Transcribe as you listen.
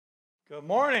Good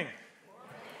morning.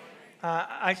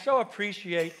 I so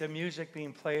appreciate the music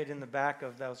being played in the back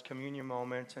of those communion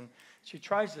moments, and she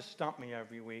tries to stump me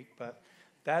every week, but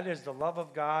that is the love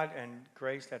of God and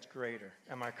grace that's greater.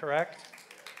 Am I correct?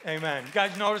 Amen. You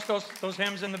guys notice those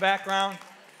hymns in the background?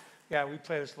 Yeah, we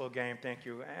play this little game. Thank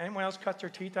you. Anyone else cut their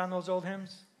teeth on those old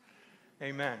hymns?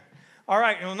 Amen. All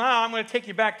right, well, now I'm going to take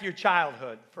you back to your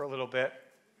childhood for a little bit.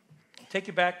 Take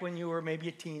you back when you were maybe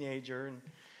a teenager,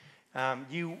 and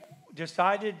you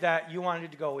decided that you wanted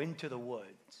to go into the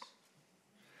woods.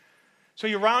 So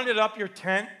you rounded up your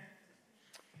tent,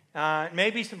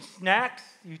 maybe some snacks.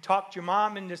 You talked your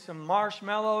mom into some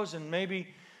marshmallows and maybe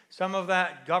some of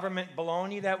that government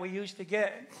bologna that we used to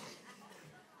get.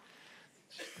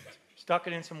 Stuck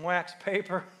it in some wax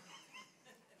paper.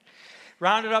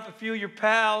 Rounded up a few of your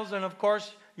pals and, of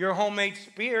course, your homemade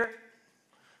spear,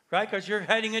 right? Because you're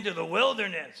heading into the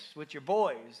wilderness with your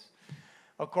boys.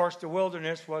 Of course, the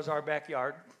wilderness was our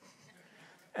backyard,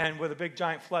 and with a big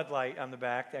giant floodlight on the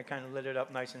back that kind of lit it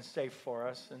up nice and safe for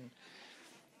us. And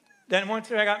then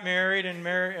once I got married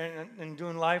and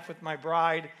doing life with my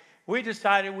bride, we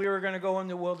decided we were going to go in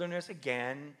the wilderness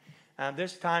again.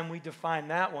 This time we defined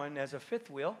that one as a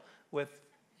fifth wheel with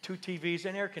 2 TVs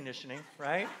and air conditioning,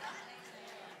 right?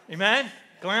 Amen?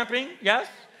 Glamping, yes?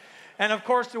 And of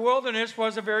course, the wilderness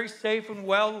was a very safe and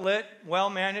well-lit,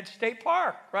 well-managed state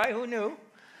park, right? Who knew?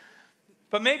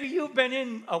 But maybe you've been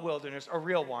in a wilderness, a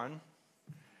real one.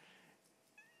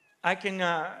 I can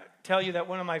tell you that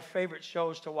one of my favorite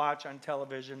shows to watch on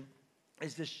television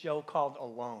is this show called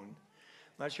Alone.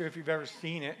 I'm not sure if you've ever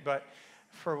seen it, but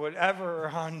for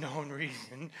whatever unknown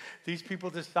reason, these people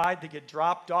decide to get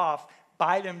dropped off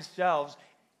by themselves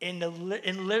in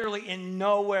literally in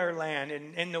nowhere land,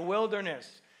 in the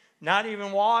wilderness, not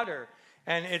even water.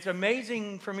 And it's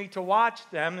amazing for me to watch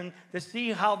them and to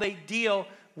see how they deal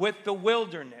with the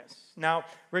wilderness. Now,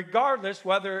 regardless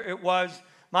whether it was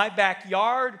my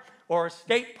backyard or a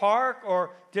state park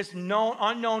or this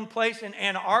unknown place in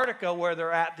Antarctica where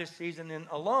they're at this season in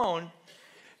Alone,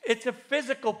 it's a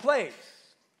physical place.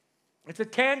 It's a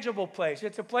tangible place.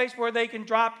 It's a place where they can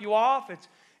drop you off.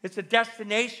 It's a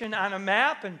destination on a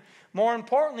map. And more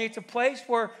importantly, it's a place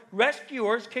where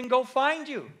rescuers can go find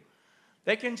you.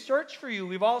 They can search for you.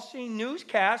 We've all seen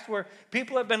newscasts where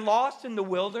people have been lost in the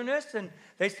wilderness and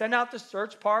they send out the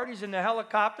search parties and the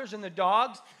helicopters and the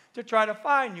dogs to try to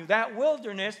find you. That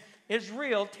wilderness is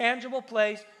real, tangible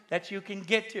place that you can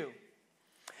get to.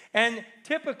 And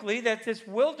typically that this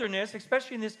wilderness,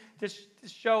 especially in this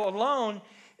show Alone,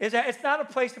 is that it's not a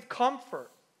place of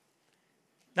comfort.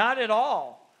 Not at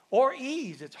all. Or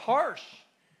ease. It's harsh.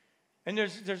 And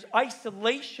there's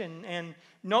isolation, and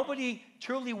nobody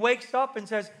truly wakes up and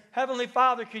says, Heavenly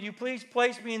Father, could you please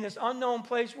place me in this unknown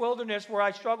place, wilderness, where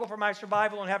I struggle for my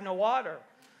survival and have no water?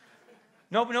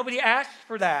 Nobody asks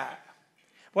for that.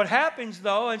 What happens,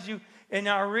 though, as in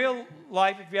our real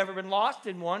life, if you've ever been lost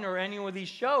in one or any of these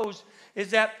shows, is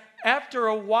that after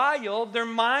a while, their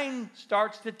mind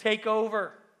starts to take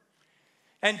over.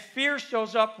 And fear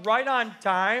shows up right on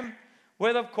time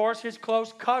with, of course, his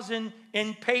close cousin,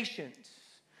 impatience.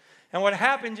 And what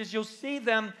happens is you'll see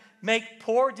them make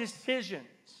poor decisions.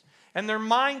 And their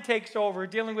mind takes over,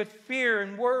 dealing with fear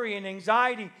and worry and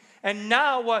anxiety. And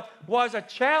now what was a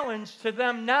challenge to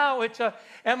them, now it's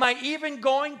am I even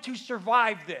going to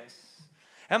survive this?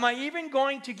 Am I even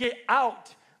going to get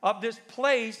out of this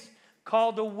place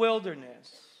called the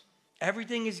wilderness?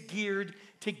 Everything is geared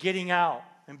to getting out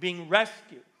and being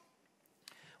rescued.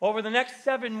 Over the next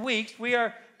 7 weeks, we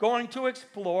are going to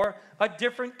explore a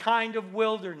different kind of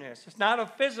wilderness. It's not a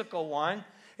physical one.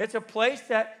 It's a place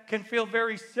that can feel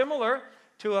very similar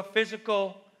to a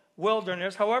physical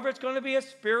wilderness. However, it's going to be a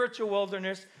spiritual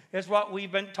wilderness, is what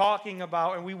we've been talking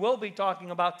about, and we will be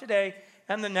talking about today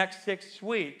and the next 6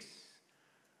 weeks.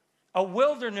 A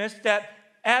wilderness that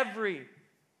every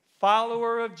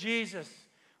follower of Jesus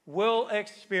will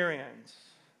experience.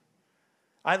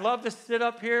 I'd love to sit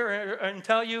up here and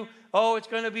tell you, oh, it's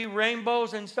going to be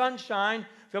rainbows and sunshine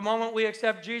the moment we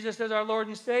accept Jesus as our Lord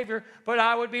and Savior, but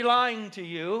I would be lying to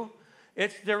you.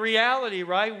 It's the reality,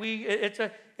 right?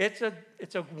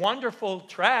 It's a wonderful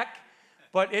trek,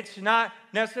 but it's not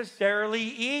necessarily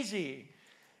easy.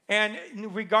 And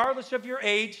regardless of your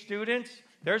age, students,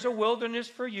 there's a wilderness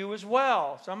for you as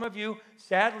well. Some of you,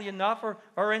 sadly enough,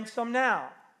 are in some now.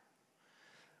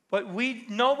 But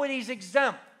nobody's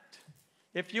exempt.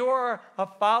 If you're a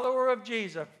follower of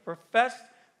Jesus, professed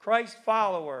Christ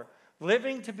follower,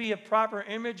 living to be a proper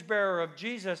image bearer of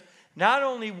Jesus, not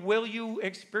only will you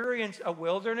experience a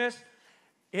wilderness,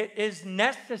 it is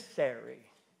necessary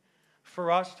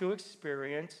for us to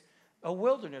experience a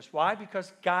wilderness. Why?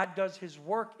 Because God does his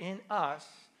work in us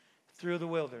through the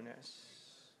wilderness.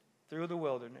 Through the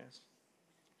wilderness.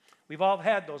 We've all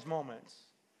had those moments,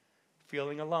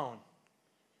 feeling alone.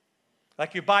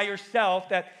 Like you're by yourself,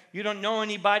 that you don't know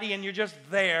anybody and you're just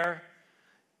there.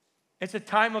 It's a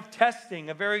time of testing,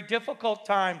 a very difficult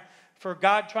time for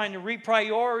God trying to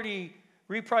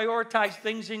reprioritize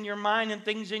things in your mind and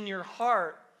things in your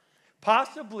heart.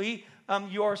 Possibly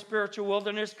your spiritual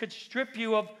wilderness could strip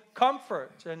you of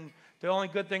comfort. And the only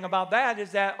good thing about that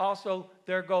is that also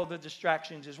there go the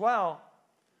distractions as well.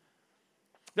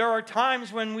 There are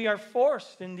times when we are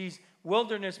forced in these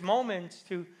wilderness moments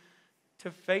to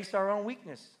face our own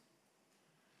weakness,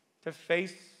 to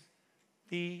face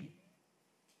the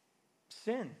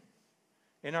sin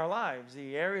in our lives,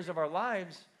 the areas of our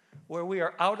lives where we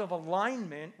are out of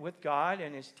alignment with God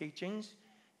and his teachings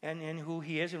and in who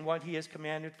he is and what he has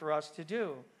commanded for us to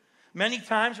do. Many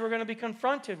times we're going to be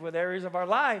confronted with areas of our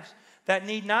lives that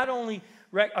need not only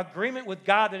agreement with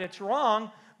God that it's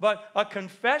wrong, but a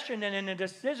confession and a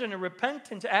decision, a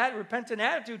repentant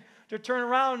attitude to turn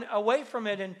around away from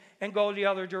it and go the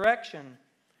other direction.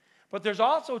 But there's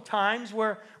also times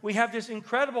where we have this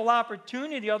incredible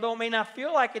opportunity, although it may not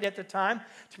feel like it at the time,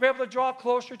 to be able to draw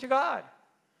closer to God,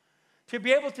 to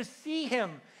be able to see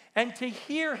him and to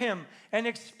hear him and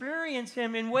experience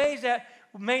him in ways that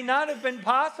may not have been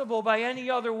possible by any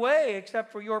other way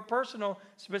except for your personal,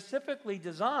 specifically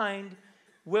designed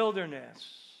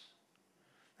wilderness.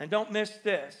 And don't miss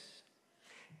this.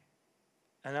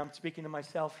 And I'm speaking to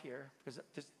myself here because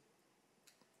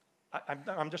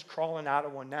I'm just crawling out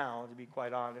of one now, to be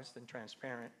quite honest and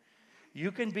transparent.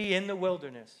 You can be in the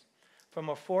wilderness from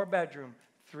a 4-bedroom,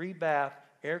 3-bath,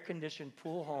 air-conditioned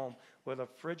pool home with a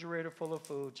refrigerator full of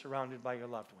food surrounded by your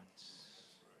loved ones.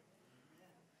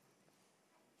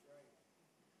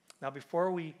 Now, before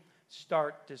we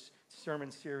start this sermon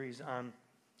series on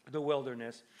the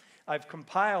wilderness, I've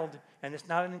compiled, and it's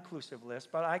not an inclusive list,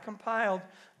 but I compiled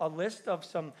a list of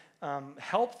some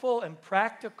helpful and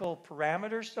practical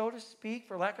parameters, so to speak,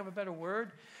 for lack of a better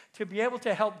word, to be able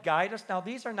to help guide us. Now,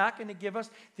 these are not going to give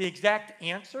us the exact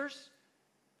answers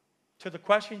to the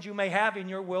questions you may have in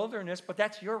your wilderness, but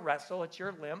that's your wrestle, it's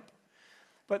your limp.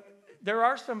 But there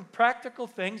are some practical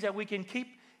things that we can keep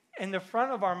in the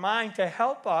front of our mind to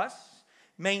help us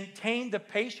maintain the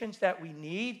patience that we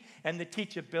need and the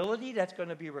teachability that's going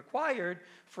to be required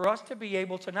for us to be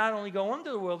able to not only go into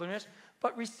the wilderness,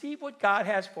 but receive what God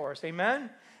has for us.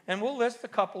 Amen? And we'll list a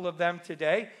couple of them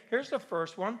today. Here's the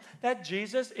first one, that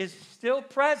Jesus is still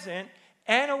present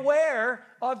and aware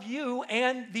of you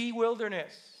and the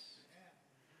wilderness.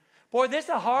 Boy, this is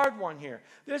a hard one here.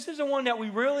 This is the one that we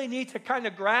really need to kind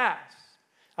of grasp.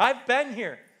 I've been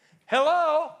here.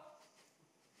 Hello?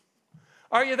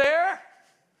 Are you there?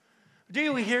 Do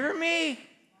you hear me?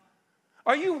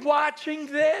 Are you watching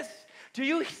this? Do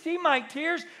you see my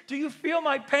tears? Do you feel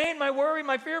my pain, my worry,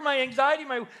 my fear, my anxiety?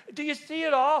 Do you see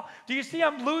it all? Do you see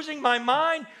I'm losing my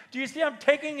mind? Do you see I'm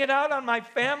taking it out on my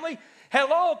family?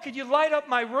 Hello, could you light up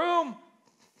my room?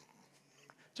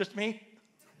 Just me?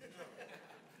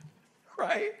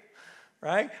 Right?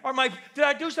 Right? Did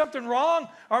I do something wrong?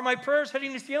 Are my prayers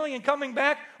hitting the ceiling and coming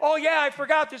back? Oh yeah, I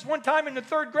forgot this one time in the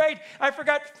 3rd grade. I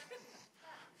forgot.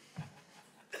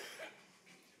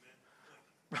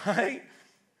 Right?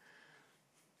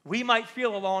 We might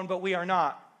feel alone, but we are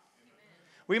not.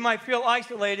 We might feel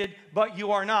isolated, but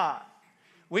you are not.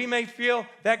 We may feel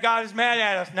that God is mad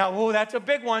at us. Now, that's a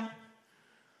big one.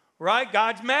 Right?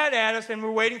 God's mad at us, and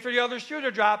we're waiting for the other shoe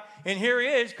to drop. And here he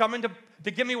is coming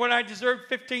to give me what I deserved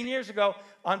 15 years ago,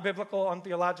 unbiblical,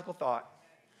 untheological thought.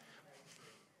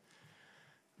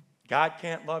 God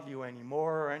can't love you any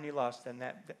more or any less than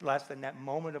that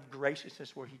moment of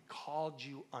graciousness where he called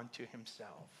you unto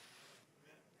himself.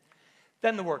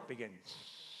 Then the work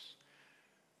begins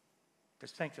to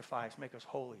sanctify us, make us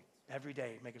holy every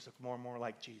day, make us look more and more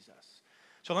like Jesus.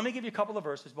 So let me give you a couple of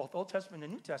verses, both Old Testament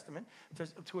and New Testament,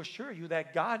 to assure you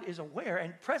that God is aware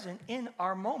and present in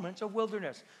our moments of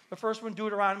wilderness. The first one,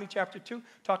 Deuteronomy chapter 2,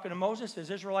 talking to Moses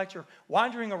as Israelites are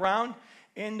wandering around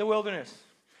in the wilderness.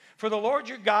 For the Lord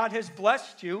your God has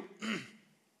blessed you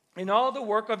in all the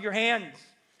work of your hands.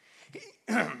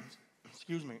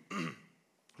 Excuse me.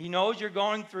 He knows you're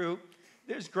going through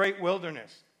this great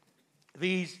wilderness.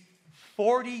 These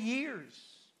 40 years.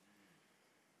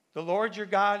 The Lord your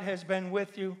God has been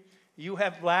with you. You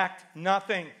have lacked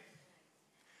nothing.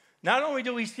 Not only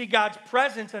do we see God's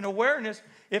presence and awareness,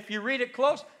 if you read it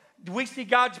close, we see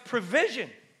God's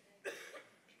provision.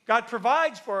 God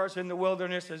provides for us in the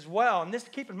wilderness as well. And this,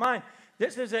 keep in mind,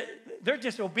 they're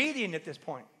disobedient at this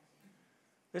point.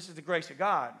 This is the grace of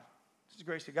God. This is the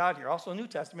grace of God here. Also, New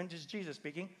Testament, this is Jesus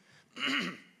speaking.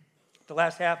 The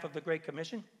last half of the Great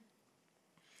Commission.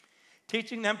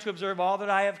 Teaching them to observe all that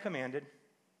I have commanded.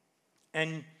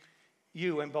 And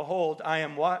behold, I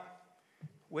am what?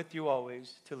 With you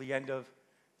always till the end of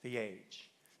the age.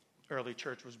 Early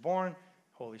church was born.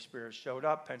 Holy Spirit showed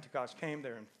up. Pentecost came.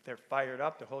 They're fired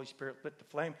up. The Holy Spirit lit the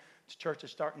flame. The church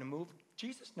is starting to move.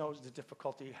 Jesus knows the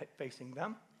difficulty facing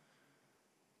them.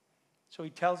 So he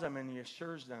tells them and he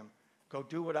assures them, go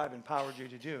do what I've empowered you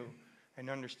to do and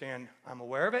understand I'm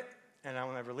aware of it and I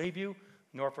will never leave you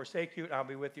nor forsake you. I'll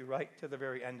be with you right to the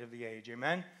very end of the age.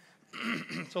 Amen?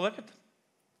 So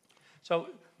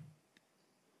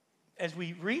as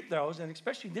we read those, and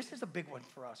especially this is a big one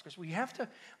for us because we have to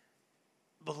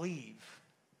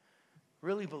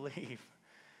really believe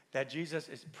that Jesus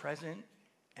is present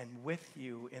and with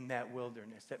you in that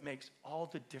wilderness. That makes all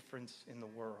the difference in the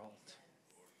world.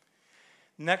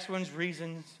 Next one's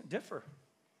reasons differ.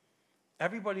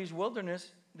 Everybody's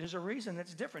wilderness, there's a reason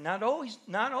that's different. Not always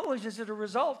is it a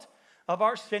result of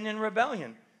our sin and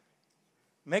rebellion.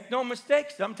 Make no mistake,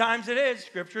 sometimes it is.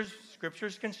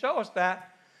 Scriptures can show us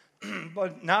that,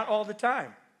 but not all the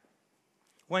time.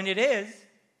 When it is,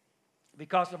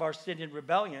 because of our sin and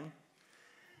rebellion,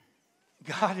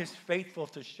 God is faithful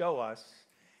to show us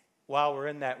while we're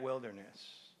in that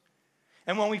wilderness.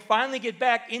 And when we finally get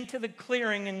back into the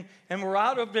clearing and we're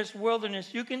out of this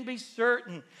wilderness, you can be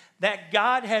certain that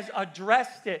God has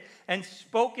addressed it and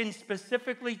spoken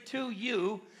specifically to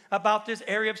you about this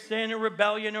area of sin or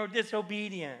rebellion or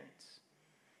disobedience.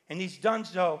 And he's done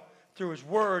so through his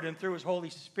word and through his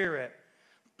Holy Spirit.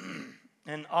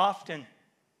 And often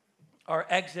our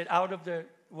exit out of the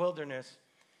wilderness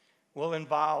will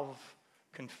involve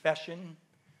confession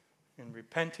and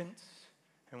repentance.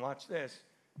 And watch this,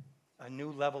 a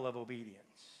new level of obedience.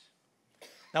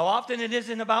 Now, often it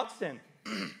isn't about sin.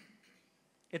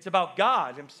 It's about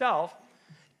God himself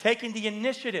taking the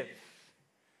initiative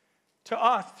to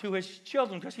us, to his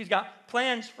children, because he's got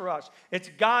plans for us. It's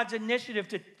God's initiative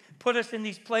to put us in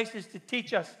these places to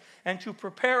teach us and to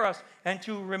prepare us and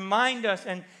to remind us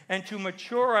and to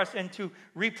mature us and to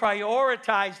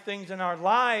reprioritize things in our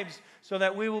lives so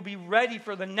that we will be ready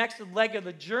for the next leg of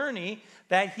the journey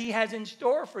that he has in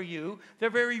store for you, the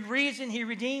very reason he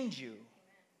redeemed you.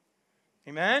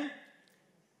 Amen?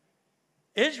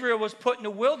 Israel was put in the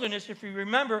wilderness, if you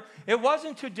remember. It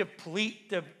wasn't to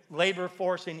deplete the labor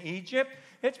force in Egypt.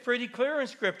 It's pretty clear in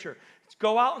Scripture. It's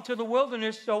go out into the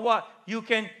wilderness so what? You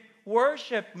can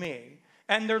worship me.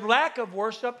 And their lack of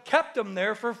worship kept them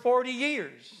there for 40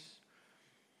 years.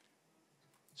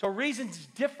 So reasons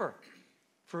differ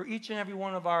for each and every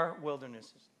one of our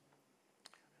wildernesses.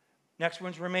 Next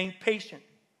one's remain patient.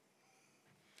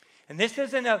 And this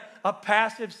isn't a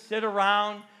passive sit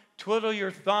around, twiddle your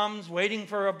thumbs, waiting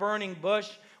for a burning bush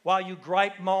while you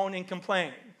gripe, moan, and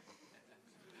complain.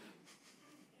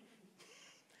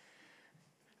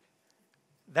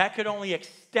 That could only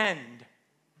extend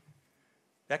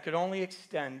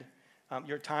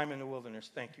your time in the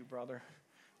wilderness. Thank you, brother.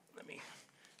 Let me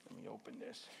open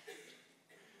this.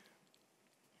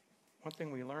 One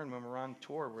thing we learned when we're on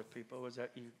tour with people is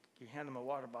that you hand them a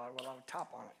water bottle without a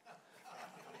top on it.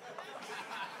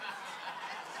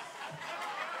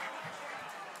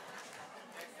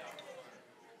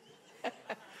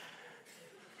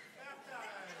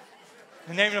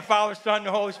 In the name of the Father, Son, and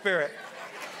the Holy Spirit.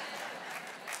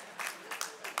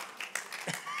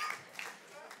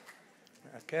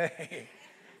 Okay.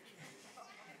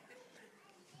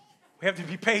 We have to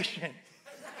be patient.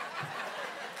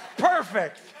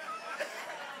 Perfect.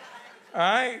 All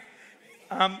right?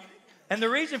 And the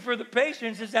reason for the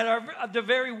patience is that the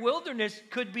very wilderness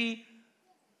could be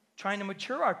trying to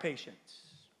mature our patience.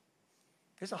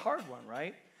 It's a hard one,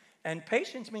 right? And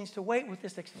patience means to wait with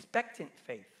this expectant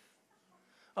faith.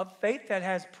 A faith that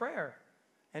has prayer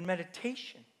and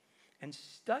meditation and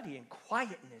study and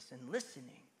quietness and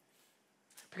listening.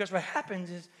 Because what happens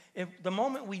is if the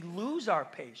moment we lose our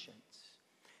patience,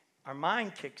 our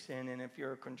mind kicks in, and if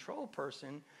you're a control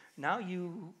person, now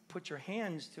you put your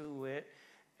hands to it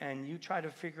and you try to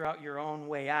figure out your own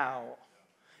way out.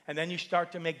 And then you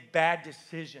start to make bad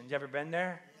decisions. Ever been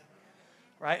there?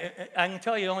 Right? I can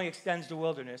tell you it only extends to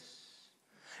wilderness.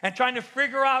 And trying to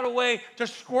figure out a way to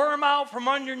squirm out from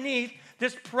underneath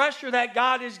this pressure that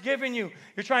God has given you.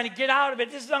 You're trying to get out of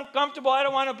it. This is uncomfortable. I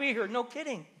don't want to be here. No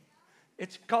kidding.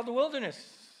 It's called the wilderness.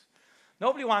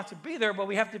 Nobody wants to be there, but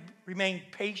we have to remain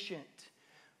patient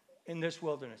in this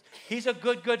wilderness. He's a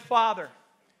good father.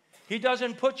 He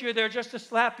doesn't put you there just to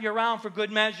slap you around for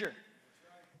good measure.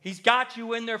 He's got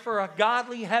you in there for a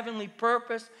godly, heavenly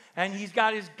purpose, and He's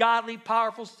got His godly,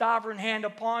 powerful, sovereign hand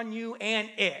upon you and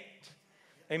it.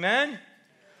 Amen?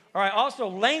 All right, also,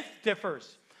 length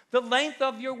differs. The length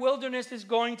of your wilderness is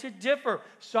going to differ.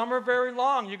 Some are very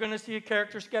long. You're going to see a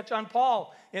character sketch on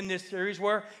Paul in this series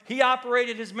where he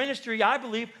operated his ministry, I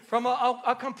believe, from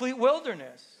a complete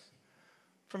wilderness.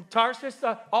 From Tarsus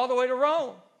all the way to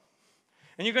Rome.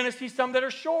 And you're going to see some that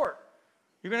are short.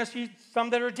 You're going to see some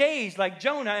that are days, like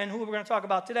Jonah, and who we're going to talk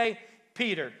about today,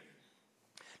 Peter.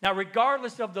 Now,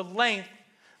 regardless of the length,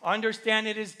 understand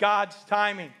it is God's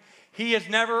timing. He is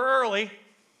never early.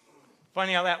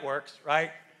 Funny how that works,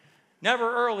 right?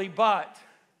 Never early, but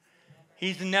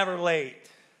He's never late.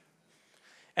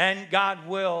 And God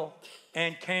will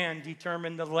and can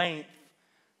determine the length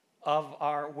of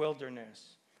our wilderness.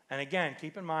 And again,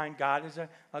 keep in mind, God is a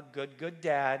good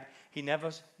dad. He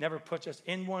never puts us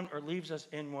in one or leaves us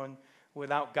in one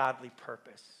without godly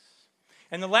purpose.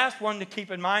 And the last one to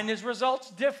keep in mind is results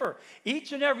differ.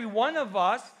 Each and every one of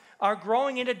us are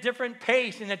growing at a different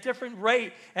pace, in a different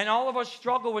rate, and all of us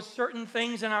struggle with certain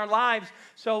things in our lives.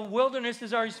 So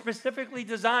wildernesses are specifically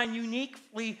designed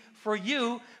uniquely for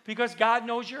you because God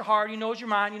knows your heart, He knows your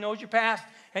mind, He knows your past,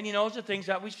 and He knows the things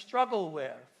that we struggle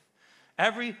with.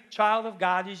 Every child of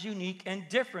God is unique and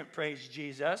different, praise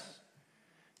Jesus.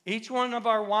 Each one of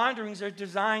our wanderings are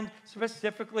designed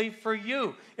specifically for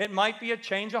you. It might be a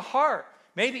change of heart,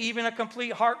 maybe even a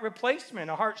complete heart replacement,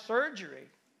 a heart surgery.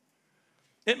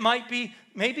 It might be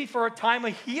maybe for a time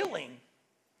of healing.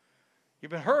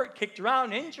 You've been hurt, kicked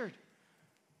around, injured.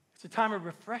 It's a time of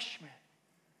refreshment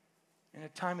and a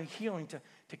time of healing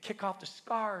to kick off the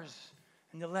scars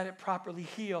and to let it properly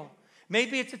heal.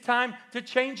 Maybe it's a time to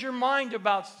change your mind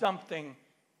about something.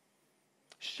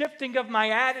 Shifting of my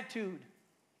attitude.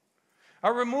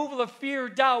 A removal of fear,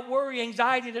 doubt, worry,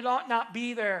 anxiety that ought not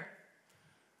be there.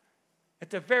 At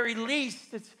the very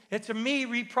least, it's me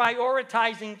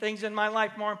reprioritizing things in my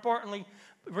life. More importantly,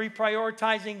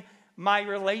 reprioritizing my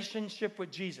relationship with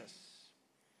Jesus.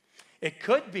 It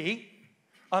could be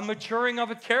a maturing of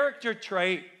a character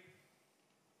trait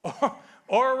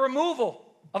or a removal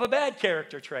of a bad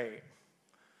character trait.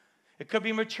 It could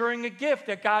be maturing a gift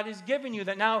that God has given you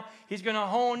that now He's going to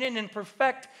hone in and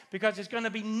perfect because it's going to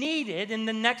be needed in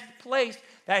the next place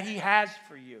that He has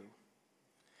for you.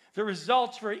 The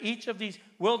results for each of these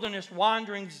wilderness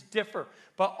wanderings differ,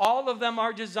 but all of them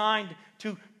are designed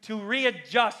to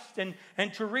readjust and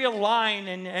to realign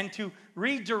and to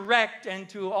redirect and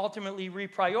to ultimately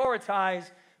reprioritize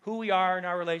who we are in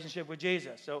our relationship with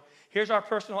Jesus. So here's our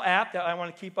personal app that I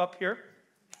want to keep up here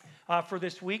for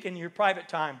this week in your private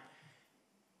time.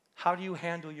 How do you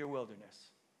handle your wilderness?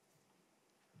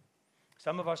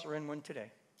 Some of us are in one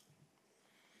today.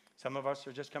 Some of us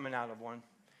are just coming out of one.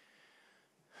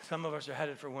 Some of us are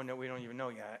headed for one that we don't even know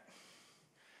yet.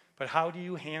 But how do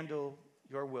you handle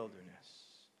your wilderness?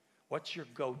 What's your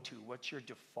go-to? What's your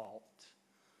default?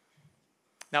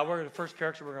 Now, the first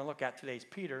character we're going to look at today is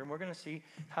Peter, and we're going to see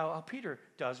how Peter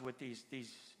does with these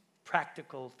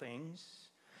practical things.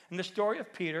 And the story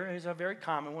of Peter is a very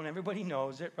common one. Everybody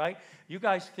knows it, right? You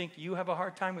guys think you have a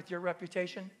hard time with your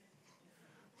reputation?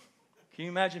 Can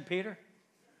you imagine Peter?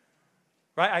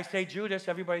 Right? I say Judas,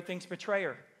 everybody thinks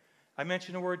betrayer. I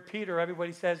mention the word Peter,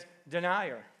 everybody says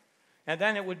denier. And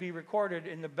then it would be recorded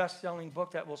in the best-selling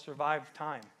book that will survive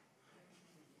time.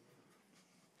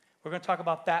 We're going to talk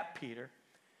about that Peter.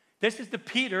 This is the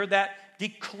Peter that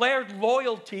declared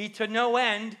loyalty to no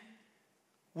end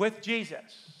with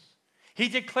Jesus. He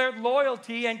declared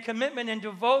loyalty and commitment and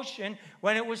devotion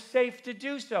when it was safe to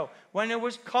do so, when it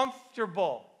was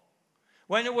comfortable,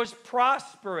 when it was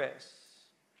prosperous.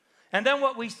 And then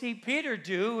what we see Peter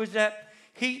do is that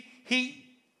he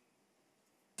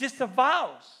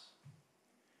disavows.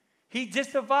 He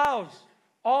disavows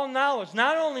all knowledge,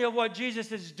 not only of what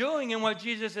Jesus is doing and what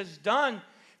Jesus has done.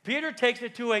 Peter takes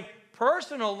it to a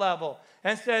personal level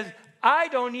and says, I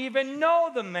don't even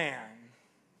know the man.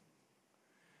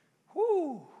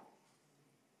 Whew.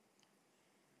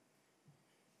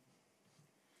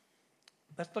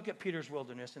 Let's look at Peter's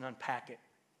wilderness and unpack it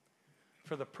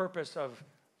for the purpose of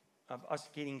us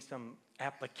getting some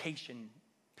application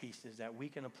pieces that we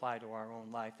can apply to our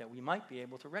own life that we might be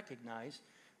able to recognize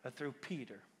through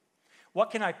Peter. What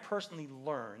can I personally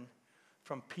learn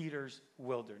from Peter's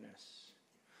wilderness?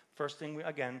 First thing,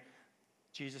 again,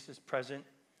 Jesus is present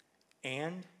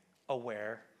and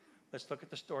aware. Let's look at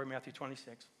the story, Matthew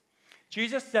 26.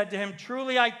 Jesus said to him,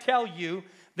 truly I tell you,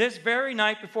 this very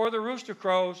night before the rooster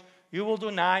crows, you will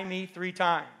deny me 3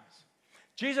 times.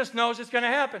 Jesus knows it's going to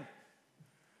happen.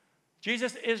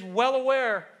 Jesus is well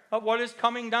aware of what is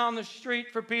coming down the street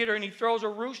for Peter, and he throws a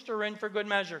rooster in for good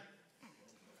measure.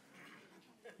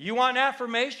 You want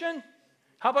affirmation?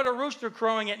 How about a rooster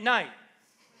crowing at night?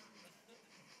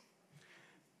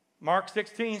 Mark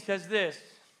 16 says this,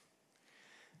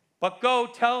 but go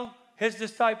tell his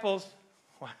disciples,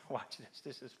 watch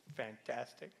this is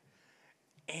fantastic,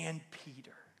 and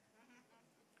Peter.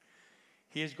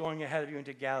 He is going ahead of you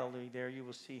into Galilee. There you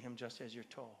will see him just as you're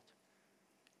told.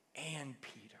 And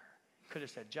Peter. Could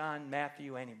have said John,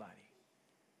 Matthew, anybody.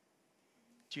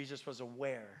 Jesus was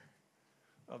aware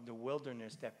of the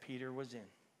wilderness that Peter was in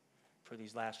for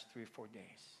these last 3 or 4 days.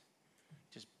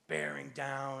 Just bearing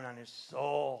down on his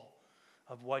soul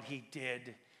of what he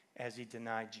did as he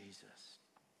denied Jesus.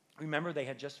 Remember, they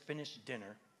had just finished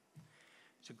dinner.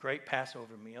 It's a great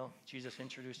Passover meal. Jesus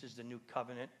introduces the new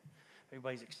covenant.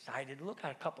 Everybody's excited. Look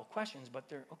at a couple questions, but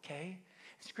they're okay.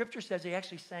 Scripture says they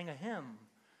actually sang a hymn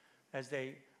as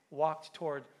they walked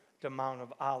toward the Mount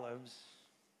of Olives.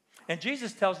 And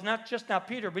Jesus tells not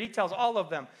Peter, but he tells all of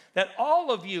them that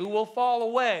all of you will fall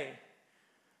away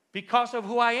because of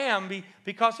who I am,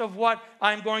 because of what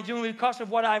I'm going to do, because of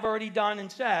what I've already done and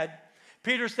said.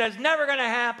 Peter says, never going to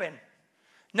happen.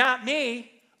 Not me.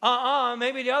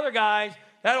 Maybe the other guys.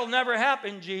 That'll never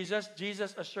happen, Jesus.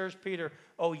 Jesus assures Peter,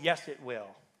 oh, yes, it will.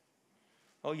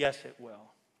 Oh, yes, it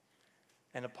will.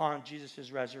 And upon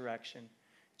Jesus' resurrection,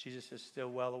 Jesus is still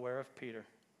well aware of Peter.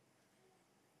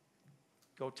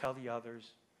 Go tell the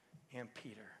others and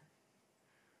Peter.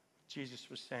 Jesus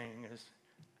was saying is,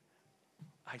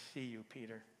 I see you,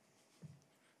 Peter.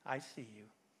 I see you.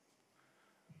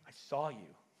 I saw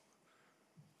you.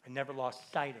 I never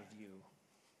lost sight of you.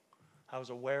 I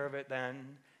was aware of it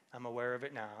then. I'm aware of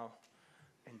it now.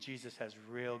 And Jesus has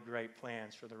real great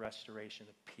plans for the restoration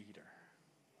of Peter.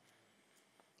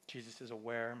 Jesus is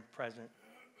aware and present.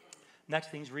 Next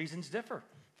thing's reasons differ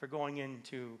for going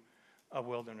into a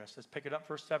wilderness. Let's pick it up,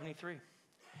 verse 73.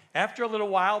 After a little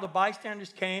while, the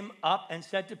bystanders came up and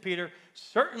said to Peter,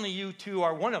 certainly you too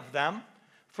are one of them,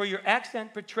 for your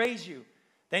accent betrays you.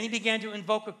 Then he began to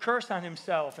invoke a curse on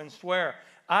himself and swear,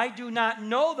 I do not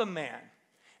know the man.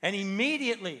 And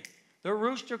immediately the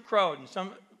rooster crowed. And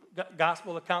some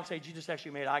gospel accounts say Jesus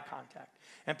actually made eye contact.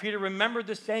 And Peter remembered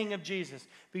the saying of Jesus,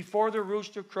 before the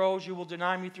rooster crows, you will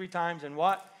deny me 3 times. And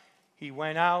what? He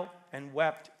went out and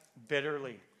wept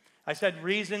bitterly. I said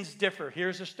reasons differ.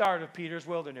 Here's the start of Peter's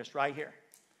wilderness right here.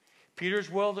 Peter's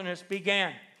wilderness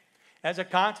began as a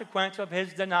consequence of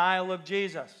his denial of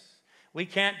Jesus. We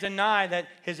can't deny that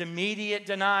his immediate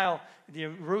denial, the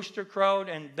rooster crowed,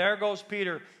 and there goes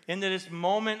Peter into this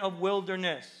moment of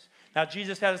wilderness. Now,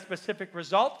 Jesus had a specific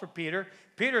result for Peter.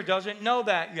 Peter doesn't know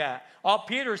that yet. All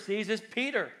Peter sees is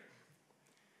Peter.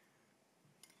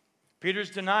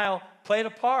 Peter's denial played a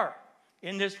part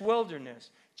in this wilderness.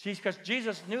 Because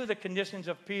Jesus knew the conditions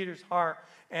of Peter's heart,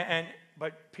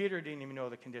 but Peter didn't even know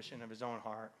the condition of his own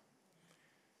heart.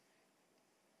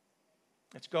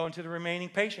 Let's go into the remaining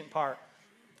patient part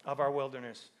of our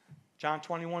wilderness. John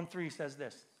 21:3 says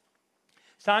this.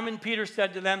 Simon Peter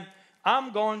said to them,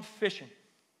 I'm going fishing.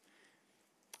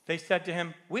 They said to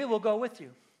him, we will go with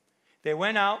you. They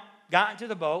went out, got into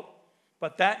the boat,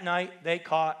 but that night they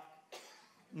caught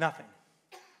nothing.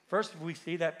 First, we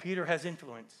see that Peter has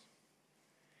influence.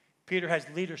 Peter has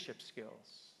leadership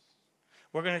skills.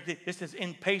 This is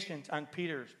impatience on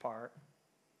Peter's part,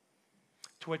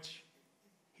 to which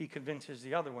he convinces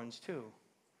the other ones too.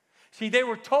 See, they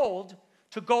were told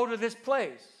to go to this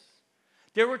place.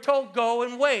 They were told, go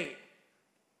and wait.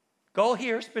 Go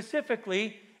here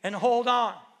specifically and hold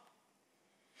on.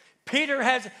 Peter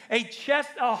has a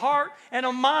chest, a heart, and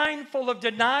a mind full of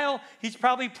denial. He's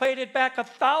probably played it back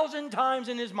 1,000 times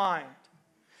in his mind.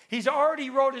 He's already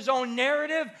wrote his own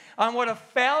narrative on what a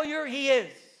failure he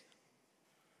is.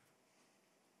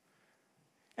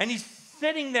 And he's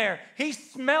sitting there. He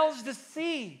smells the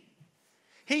sea.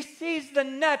 He sees the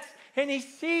nets and he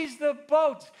sees the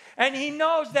boats. And he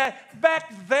knows that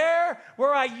back there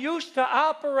where I used to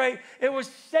operate, it was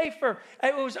safer.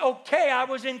 It was okay. I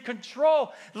was in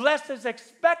control. Less is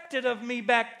expected of me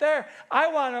back there. I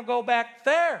want to go back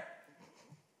there.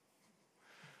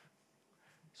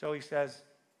 So he says,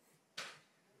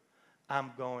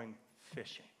 I'm going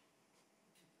fishing.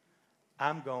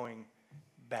 I'm going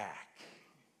back.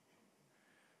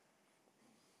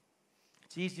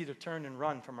 It's easy to turn and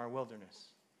run from our wilderness.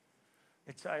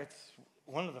 It's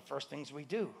one of the first things we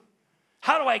do.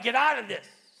 How do I get out of this?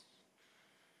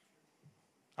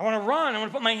 I want to run. I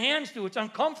want to put my hands to it. It's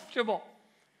uncomfortable.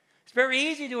 It's very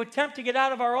easy to attempt to get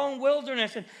out of our own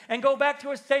wilderness and go back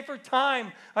to a safer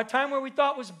time, a time where we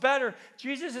thought was better.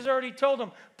 Jesus has already told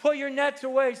them, put your nets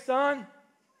away, son.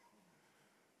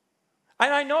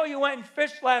 And I know you went and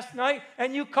fished last night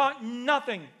and you caught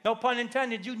nothing. No pun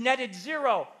intended. You netted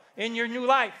 0 in your new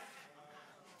life.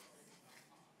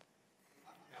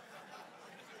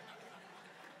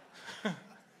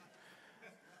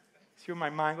 See where my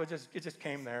mind goes? It just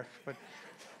came there. But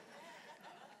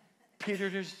Peter,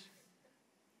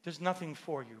 there's nothing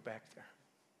for you back there.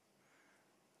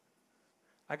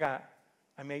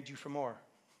 I made you for more.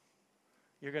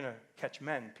 You're going to catch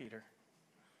men, Peter.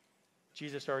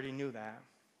 Jesus already knew that.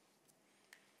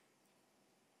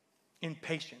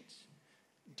 Impatience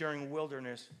during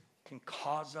wilderness can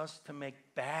cause us to make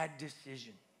bad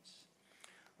decisions.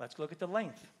 Let's look at the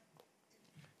length.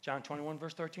 John 21,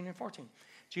 verse 13 and 14.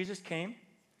 Jesus came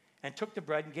and took the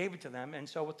bread and gave it to them, and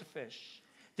so with the fish.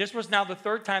 This was now the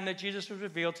 3rd time that Jesus was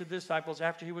revealed to the disciples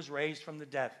after he was raised from the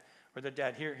dead.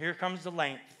 Here comes the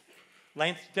length.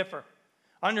 Lengths differ.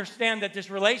 Understand that this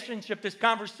relationship, this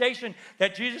conversation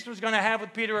that Jesus was going to have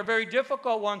with Peter, a very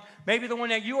difficult one, maybe the one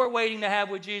that you are waiting to have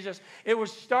with Jesus, it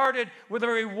was started with a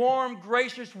very warm,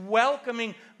 gracious,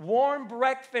 welcoming, warm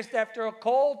breakfast after a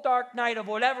cold, dark night of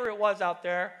whatever it was out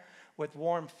there with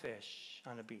warm fish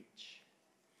on a beach.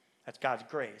 That's God's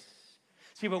grace.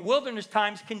 See, but wilderness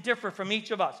times can differ from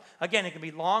each of us. Again, it can be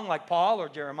long like Paul or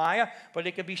Jeremiah, but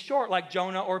it can be short like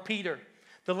Jonah or Peter.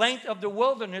 The length of the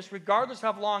wilderness, regardless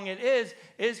of how long it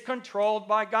is controlled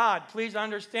by God. Please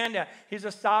understand that. He's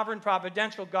a sovereign,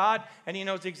 providential God, and he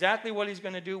knows exactly what he's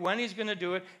going to do, when he's going to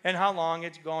do it, and how long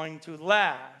it's going to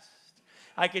last.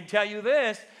 I can tell you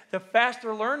this, the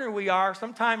faster learner we are,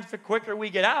 sometimes the quicker we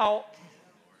get out.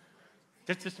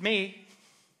 That's just me.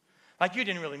 Like, you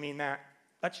didn't really mean that.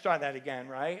 Let's try that again,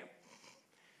 right?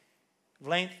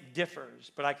 Length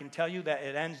differs, but I can tell you that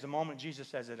it ends the moment Jesus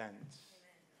says it ends.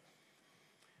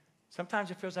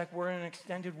 Sometimes it feels like we're in an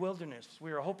extended wilderness.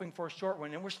 We were hoping for a short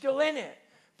one, and we're still in it.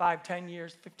 5, 10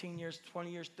 years, 15 years,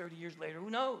 20 years, 30 years later, who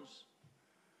knows?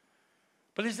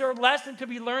 But is there a lesson to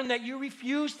be learned that you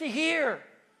refuse to hear?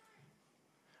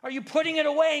 Are you putting it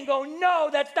away and going, no,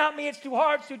 that's not me, it's too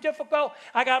hard, it's too difficult.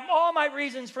 I got all my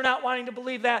reasons for not wanting to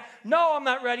believe that. No, I'm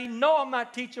not ready. No, I'm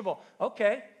not teachable.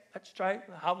 Okay, let's try.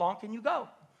 How long can you go?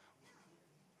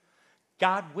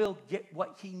 God will get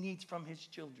what he needs from his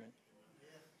children.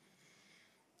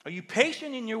 Are you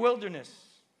patient in your wilderness?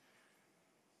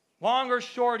 Long or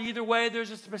short, either way,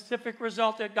 there's a specific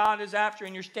result that God is after,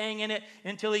 and you're staying in it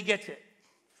until he gets it.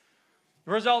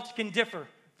 The results can differ.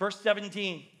 Verse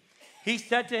 17. He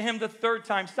said to him the 3rd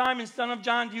time, Simon, son of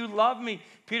John, do you love me?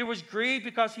 Peter was grieved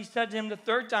because he said to him the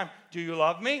 3rd time, do you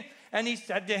love me? And he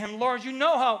said to him, Lord, you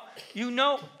know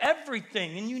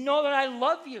everything, and you know that I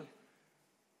love you.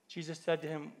 Jesus said to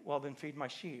him, well, then feed my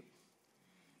sheep.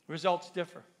 Results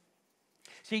differ.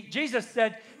 See, Jesus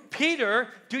said, Peter,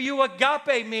 do you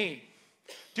agape me?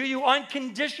 Do you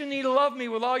unconditionally love me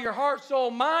with all your heart,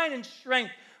 soul, mind, and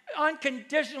strength?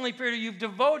 Unconditionally, Peter, you've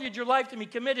devoted your life to me,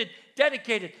 committed,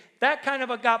 dedicated. That kind of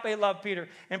agape love, Peter.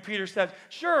 And Peter says,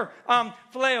 sure,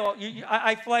 phileo,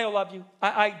 I phileo love you.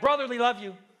 I brotherly love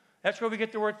you. That's where we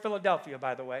get the word Philadelphia,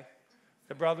 by the way.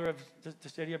 The brother of the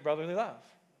city of brotherly love.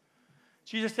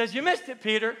 Jesus says, you missed it,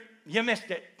 Peter. You missed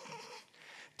it.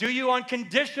 Do you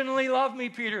unconditionally love me,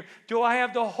 Peter? Do I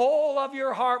have the whole of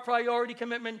your heart, priority,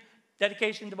 commitment,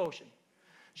 dedication, devotion?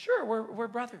 Sure, we're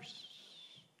brothers.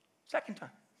 2nd time.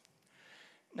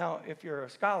 Now, if you're a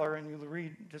scholar and you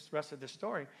read this rest of this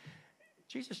story,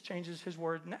 Jesus changes his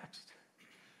word next.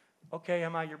 Okay,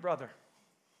 am I your brother?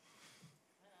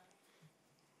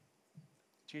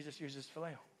 Jesus uses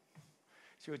phileo.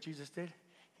 See what Jesus did?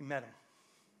 He met him.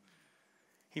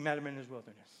 He met him in his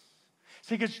wilderness.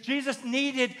 See, because Jesus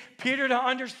needed Peter to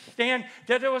understand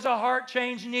that there was a heart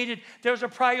change needed. There was a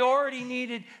priority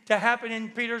needed to happen in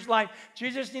Peter's life.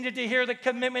 Jesus needed to hear the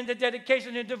commitment, the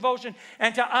dedication, the devotion,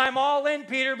 and to, I'm all in,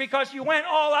 Peter, because you went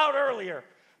all out earlier.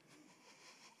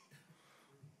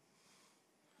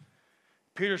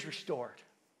 Peter's restored,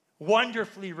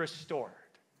 wonderfully restored.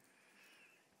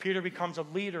 Peter becomes a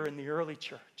leader in the early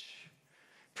church.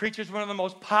 Preaches one of the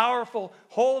most powerful,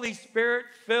 Holy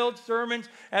Spirit-filled sermons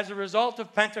as a result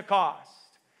of Pentecost.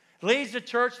 Leads the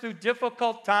church through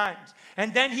difficult times.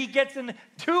 And then he gets in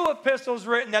 2 epistles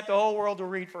written that the whole world will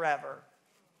read forever.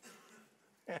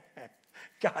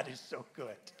 God is so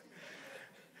good.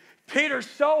 Peter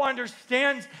so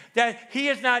understands that he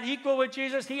is not equal with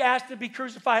Jesus. He asked to be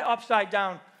crucified upside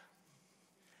down.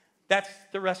 That's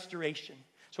the restoration.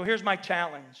 So here's my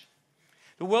challenge.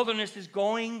 The wilderness is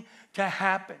going to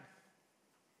happen.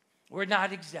 We're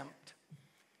not exempt.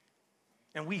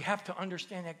 And we have to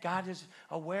understand that God is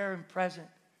aware and present.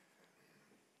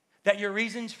 That your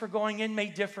reasons for going in may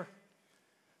differ.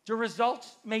 The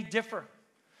results may differ.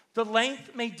 The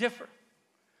length may differ.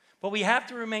 But we have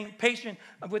to remain patient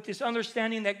with this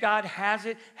understanding that God has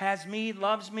it, has me,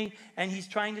 loves me, and he's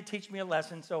trying to teach me a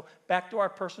lesson. So back to our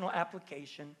personal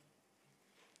application.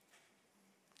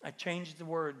 I changed the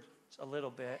words a little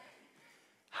bit.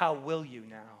 How will you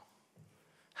now?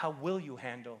 How will you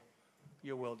handle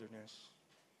your wilderness?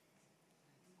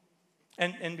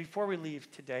 And before we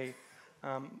leave today,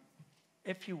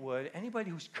 if you would, anybody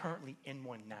who's currently in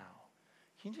one now,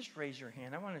 can you just raise your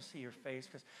hand? I want to see your face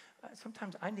because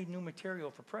sometimes I need new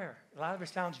material for prayer. A lot of it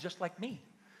sounds just like me.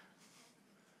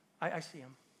 I see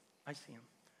him. I see him.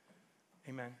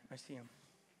 Amen. I see him.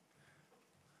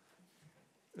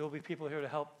 There will be people here to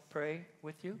help pray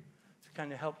with you, to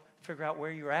kind of help figure out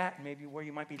where you're at and maybe where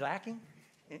you might be lacking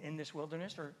in this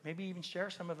wilderness, or maybe even share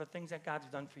some of the things that God's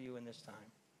done for you in this time.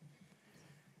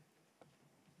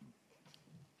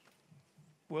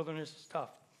 Wilderness is tough,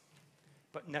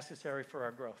 but necessary for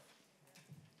our growth.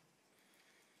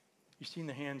 You've seen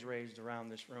the hands raised around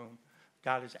this room.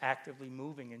 God is actively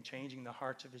moving and changing the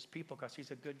hearts of his people because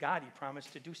he's a good God. He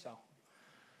promised to do so.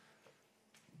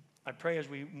 I pray as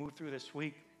we move through this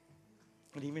week,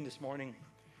 and even this morning,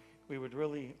 we would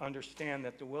really understand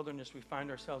that the wilderness we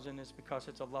find ourselves in is because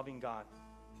it's a loving God.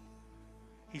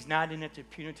 He's not in it to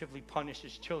punitively punish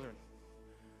his children.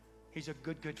 He's a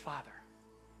good, good father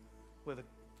with a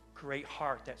great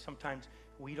heart that sometimes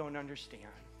we don't understand.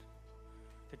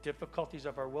 The difficulties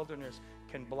of our wilderness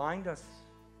can blind us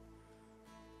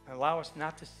and allow us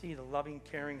not to see the loving,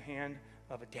 caring hand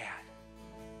of a dad.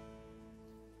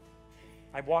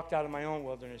 I've walked out of my own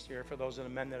wilderness here. For those of the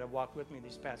men that have walked with me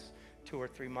these past 2 or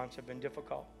 3 months have been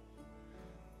difficult.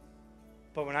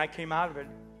 But when I came out of it,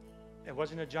 it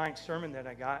wasn't a giant sermon that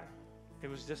I got. It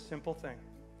was this simple thing.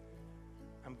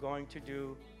 I'm going to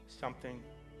do something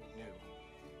new.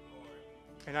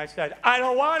 And I said, I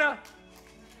don't wanna.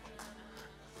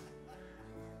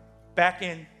 Back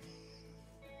in.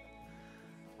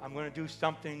 I'm going to do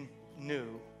something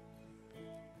new.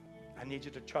 I need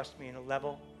you to trust me in a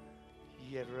level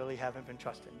you really haven't been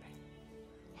trusting me.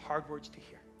 Hard words to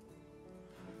hear.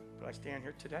 But I stand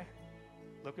here today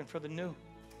looking for the new.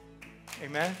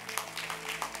 Amen.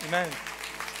 Amen.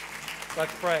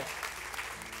 Let's pray.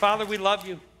 Father, we love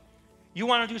you. You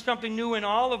want to do something new in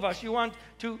all of us. You want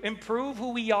to improve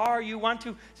who we are. You want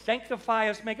to sanctify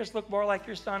us, make us look more like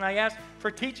your Son. I ask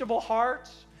for teachable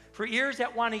hearts, for ears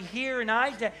that want to hear and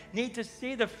eyes that need to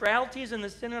see the frailties and the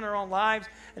sin in our own lives,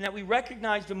 and that we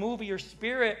recognize the move of your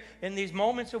Spirit in these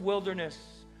moments of wilderness.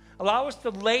 Allow us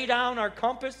to lay down our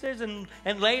compasses and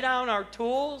lay down our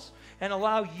tools and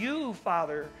allow you,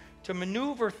 Father, to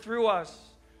maneuver through us,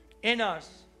 in us,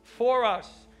 for us,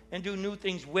 and do new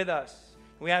things with us.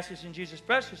 We ask this in Jesus'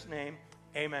 precious name.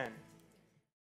 Amen.